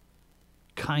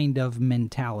kind of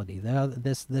mentality,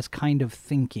 this kind of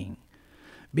thinking.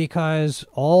 Because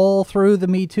all through the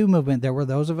Me Too movement, there were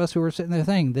those of us who were sitting there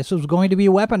thinking, this was going to be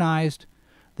weaponized.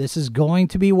 This is going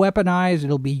to be weaponized.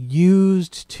 It'll be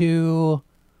used to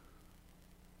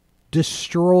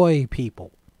destroy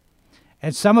people.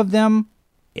 And some of them,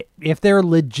 if they're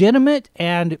legitimate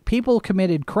and people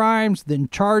committed crimes, then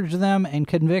charge them and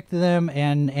convict them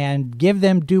and give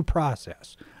them due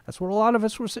process. That's what a lot of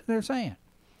us were sitting there saying.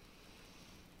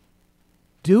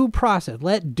 Due process.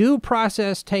 Let due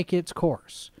process take its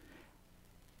course.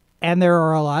 And there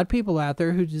are a lot of people out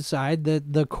there who decide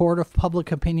that the court of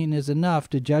public opinion is enough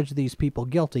to judge these people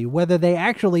guilty. Whether they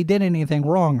actually did anything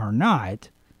wrong or not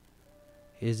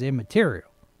is immaterial.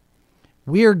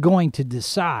 We're going to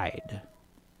decide.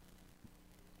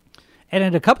 And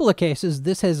in a couple of cases,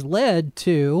 this has led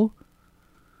to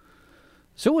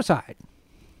suicide.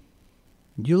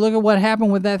 You look at what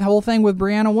happened with that whole thing with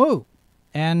Brianna Wu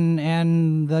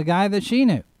and the guy that she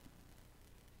knew.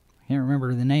 I can't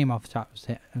remember the name off the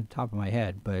top of my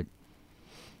head, but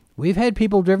we've had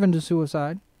people driven to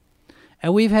suicide,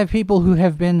 and we've had people who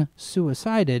have been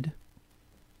suicided.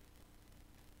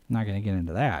 I'm not going to get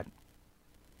into that.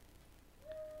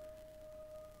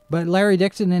 But Larry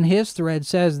Dixon in his thread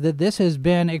says that this has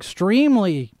been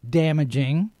extremely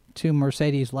damaging to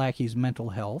Mercedes Lackey's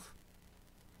mental health.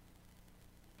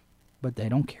 But they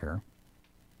don't care.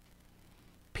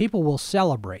 People will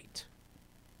celebrate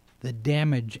the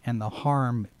damage and the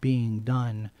harm being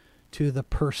done to the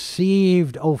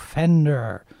perceived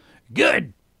offender.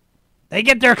 Good! They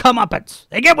get their comeuppance.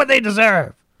 They get what they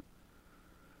deserve.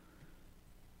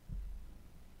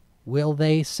 Will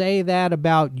they say that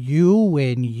about you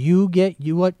when you get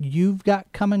what you've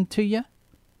got coming to you?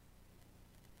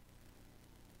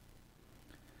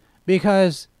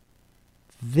 Because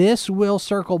this will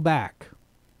circle back.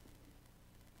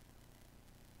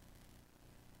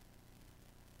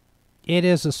 It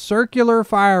is a circular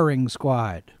firing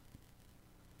squad.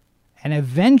 And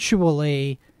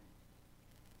eventually,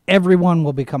 everyone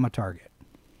will become a target.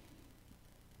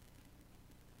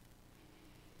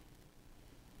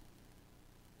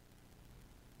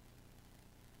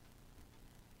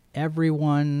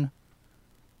 Everyone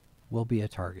will be a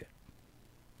target.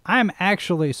 I'm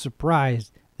actually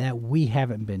surprised that we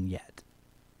haven't been yet.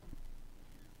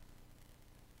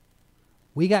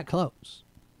 We got close.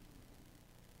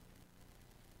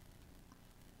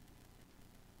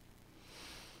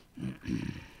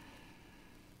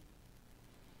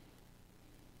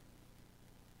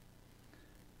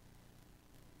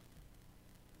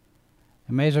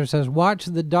 Mazer says, watch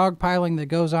the dogpiling that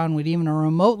goes on when even a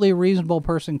remotely reasonable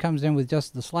person comes in with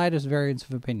just the slightest variance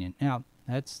of opinion. Now,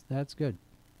 that's good.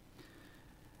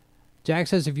 Jack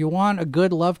says, if you want a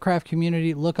good Lovecraft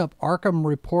community, look up Arkham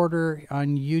Reporter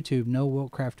on YouTube. No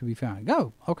Wiltcraft to be found.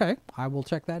 Go. Okay. I will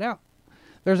check that out.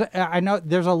 The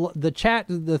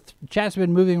chat's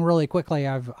been moving really quickly.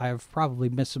 I've probably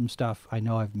missed some stuff. I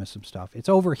know I've missed some stuff. It's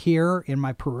over here in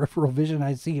my peripheral vision.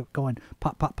 I see it going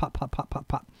pop, pop, pop, pop, pop, pop,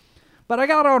 pop. But I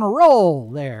got on a roll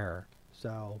there.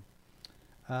 So,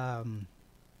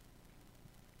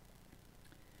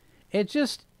 it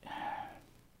just...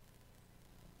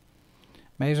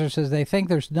 Mazer says they think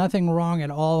there's nothing wrong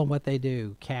at all in what they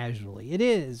do casually. It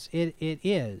is. It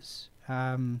is.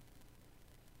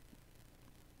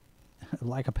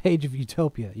 like a page of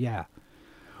Utopia. Yeah.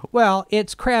 Well,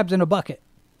 it's crabs in a bucket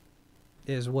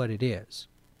is what it is.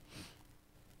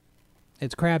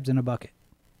 It's crabs in a bucket.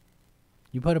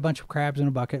 You put a bunch of crabs in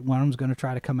a bucket, one of them's going to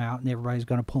try to come out, and everybody's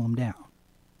going to pull them down.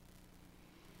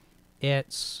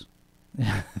 It's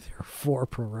there are 4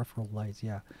 peripheral lights.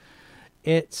 Yeah,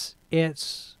 it's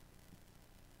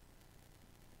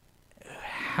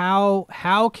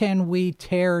how can we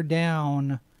tear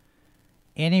down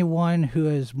anyone who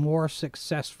is more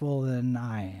successful than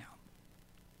I am?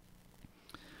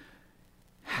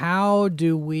 How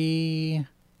do we?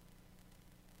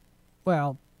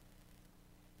 Well,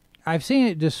 I've seen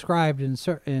it described in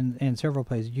several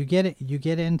places. You get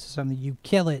into something, you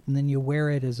kill it, and then you wear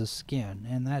it as a skin,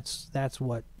 and that's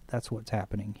what's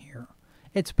happening here.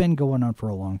 It's been going on for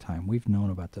a long time. We've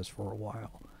known about this for a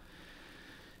while,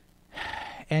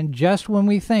 and just when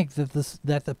we think that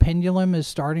the pendulum is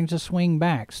starting to swing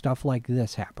back, stuff like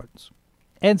this happens,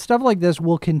 and stuff like this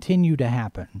will continue to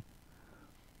happen.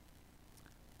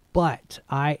 But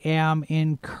I am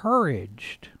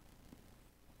encouraged,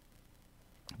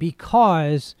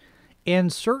 because in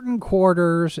certain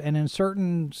quarters and in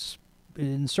certain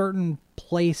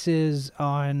places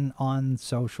on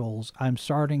socials, I'm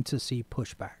starting to see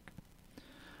pushback.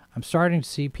 I'm starting to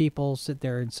see people sit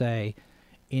there and say,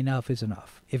 enough is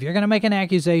enough. If you're going to make an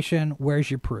accusation,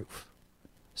 where's your proof?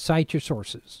 Cite your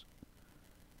sources.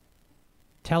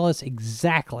 Tell us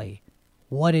exactly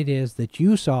what it is that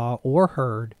you saw or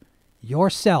heard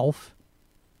yourself,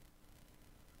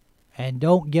 and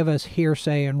don't give us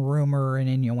hearsay and rumor and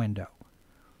innuendo.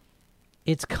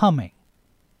 It's coming.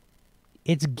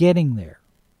 It's getting there.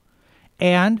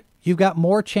 And you've got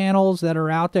more channels that are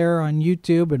out there on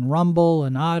YouTube and Rumble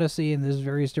and Odyssey and there's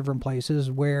various different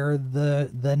places where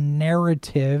the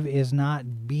narrative is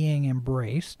not being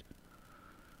embraced.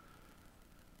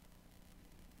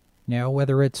 You know,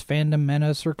 whether it's Fandom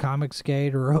Menace or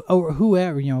Comicsgate or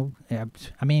whoever, you know.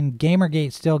 I mean,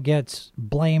 Gamergate still gets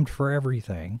blamed for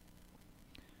everything.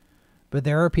 But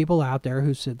there are people out there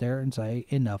who sit there and say,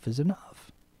 enough is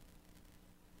enough.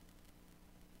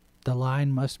 The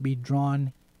line must be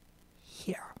drawn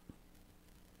here.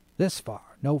 This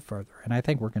far, no further. And I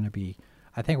think we're going to be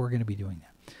doing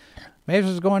that.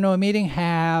 Mavis is going to a meeting.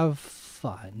 Have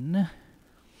fun.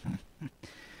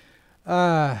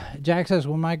 Jack says,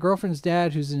 when my girlfriend's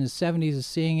dad, who's in his 70s, is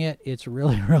seeing it, it's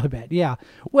really, really bad. Yeah.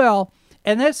 Well,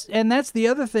 and that's the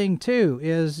other thing too,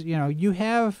 is, you know, you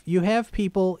have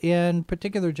people in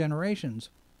particular generations,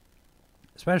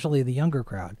 especially the younger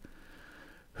crowd,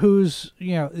 who's,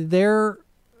 you know, they're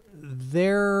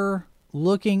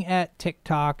looking at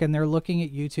TikTok and they're looking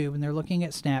at YouTube and they're looking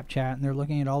at Snapchat and they're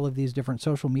looking at all of these different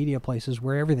social media places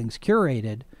where everything's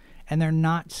curated, and they're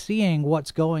not seeing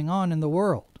what's going on in the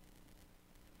world.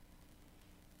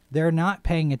 They're not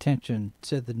paying attention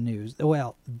to the news.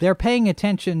 Well, they're paying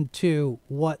attention to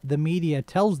what the media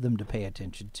tells them to pay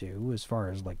attention to, as far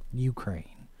as like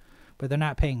Ukraine, but they're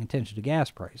not paying attention to gas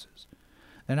prices.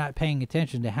 They're not paying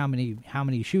attention to how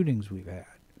many shootings we've had,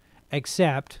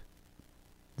 except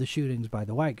the shootings by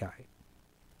the white guy.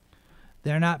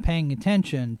 They're not paying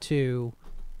attention to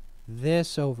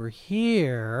this over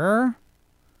here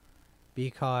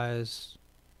because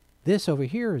this over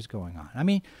here is going on. I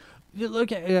mean, you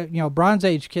look at, Bronze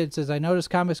Age Kid says, I noticed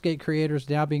Comicsgate creators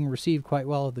now being received quite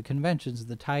well at the conventions.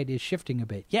 The tide is shifting a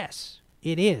bit. Yes,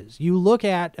 it is. You look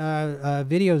at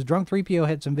videos. Drunk 3PO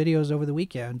had some videos over the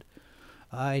weekend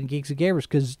in Geeks and Gamers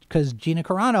because Gina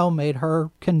Carano made her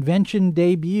convention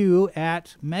debut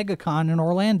at MegaCon in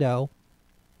Orlando.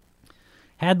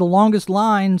 Had the longest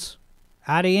lines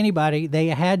out of anybody. They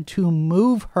had to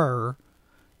move her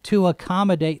to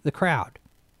accommodate the crowd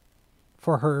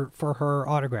for her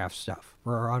autograph stuff,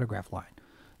 for her autograph line.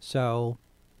 So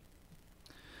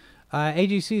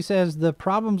AGC says the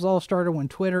problems all started when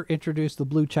Twitter introduced the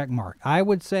blue check mark. I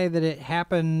would say that it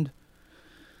happened.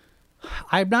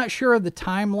 I'm not sure of the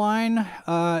timeline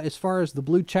as far as the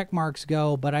blue check marks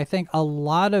go, but I think a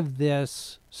lot of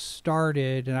this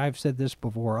started, and I've said this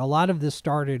before, a lot of this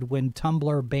started when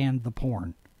Tumblr banned the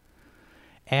porn.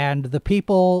 And the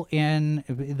people in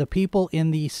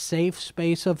the safe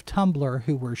space of Tumblr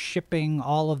who were shipping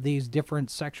all of these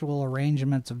different sexual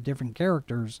arrangements of different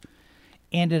characters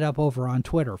ended up over on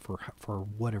Twitter for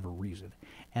whatever reason.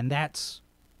 And that's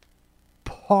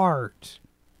part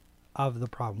of the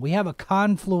problem. We have a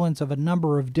confluence of a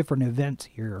number of different events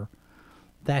here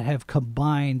that have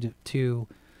combined to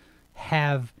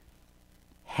have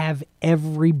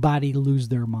everybody lose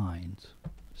their minds.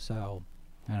 So,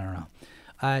 I don't know.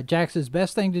 Jack says,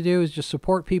 best thing to do is just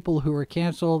support people who are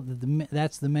canceled.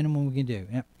 That's the minimum we can do.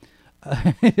 Yep.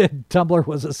 Tumblr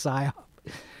was a psyop.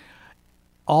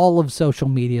 All of social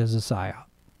media is a psyop.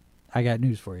 I got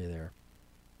news for you there.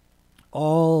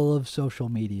 All of social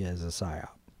media is a psyop.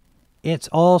 It's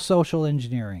all social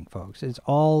engineering, folks. It's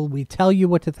all, we tell you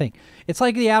what to think. It's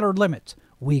like the outer limits.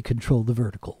 We control the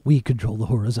vertical. We control the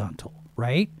horizontal,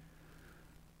 right?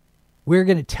 We're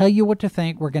going to tell you what to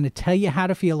think. We're going to tell you how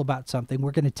to feel about something.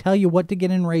 We're going to tell you what to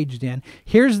get enraged in.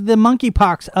 Here's the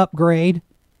monkeypox upgrade.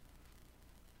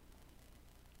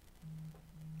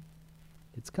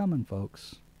 It's coming,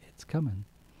 folks. It's coming.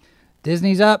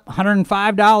 Disney's up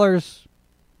 $105.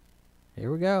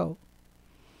 Here we go.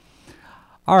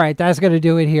 All right, that's going to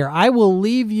do it here. I will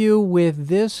leave you with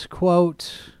this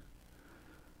quote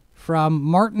from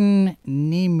Martin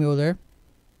Niemöller.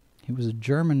 He was a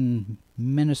German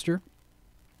minister.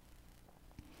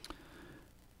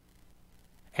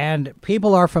 And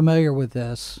people are familiar with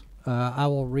this. I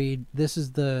will read. This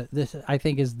I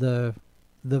think is the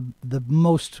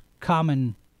most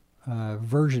common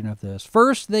version of this.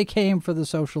 First, they came for the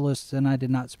socialists, and I did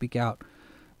not speak out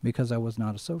because I was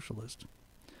not a socialist.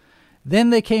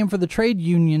 Then they came for the trade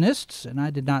unionists, and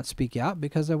I did not speak out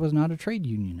because I was not a trade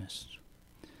unionist.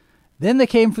 Then they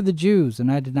came for the Jews,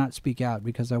 and I did not speak out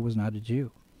because I was not a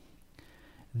Jew.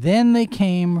 Then they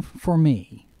came for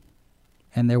me,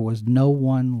 and there was no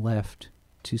one left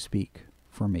to speak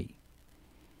for me.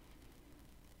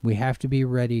 We have to be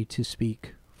ready to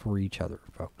speak for each other,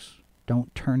 folks.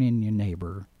 Don't turn in your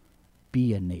neighbor.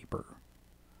 Be a neighbor.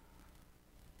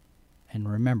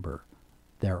 And remember,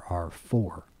 there are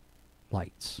 4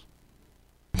 lights.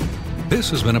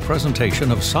 This has been a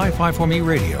presentation of Sci-Fi for Me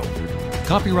Radio.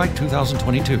 Copyright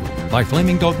 2022 by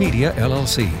Flaming Dog Media,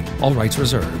 LLC. All rights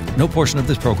reserved. No portion of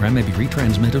this program may be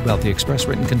retransmitted without the express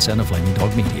written consent of Flaming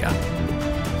Dog Media.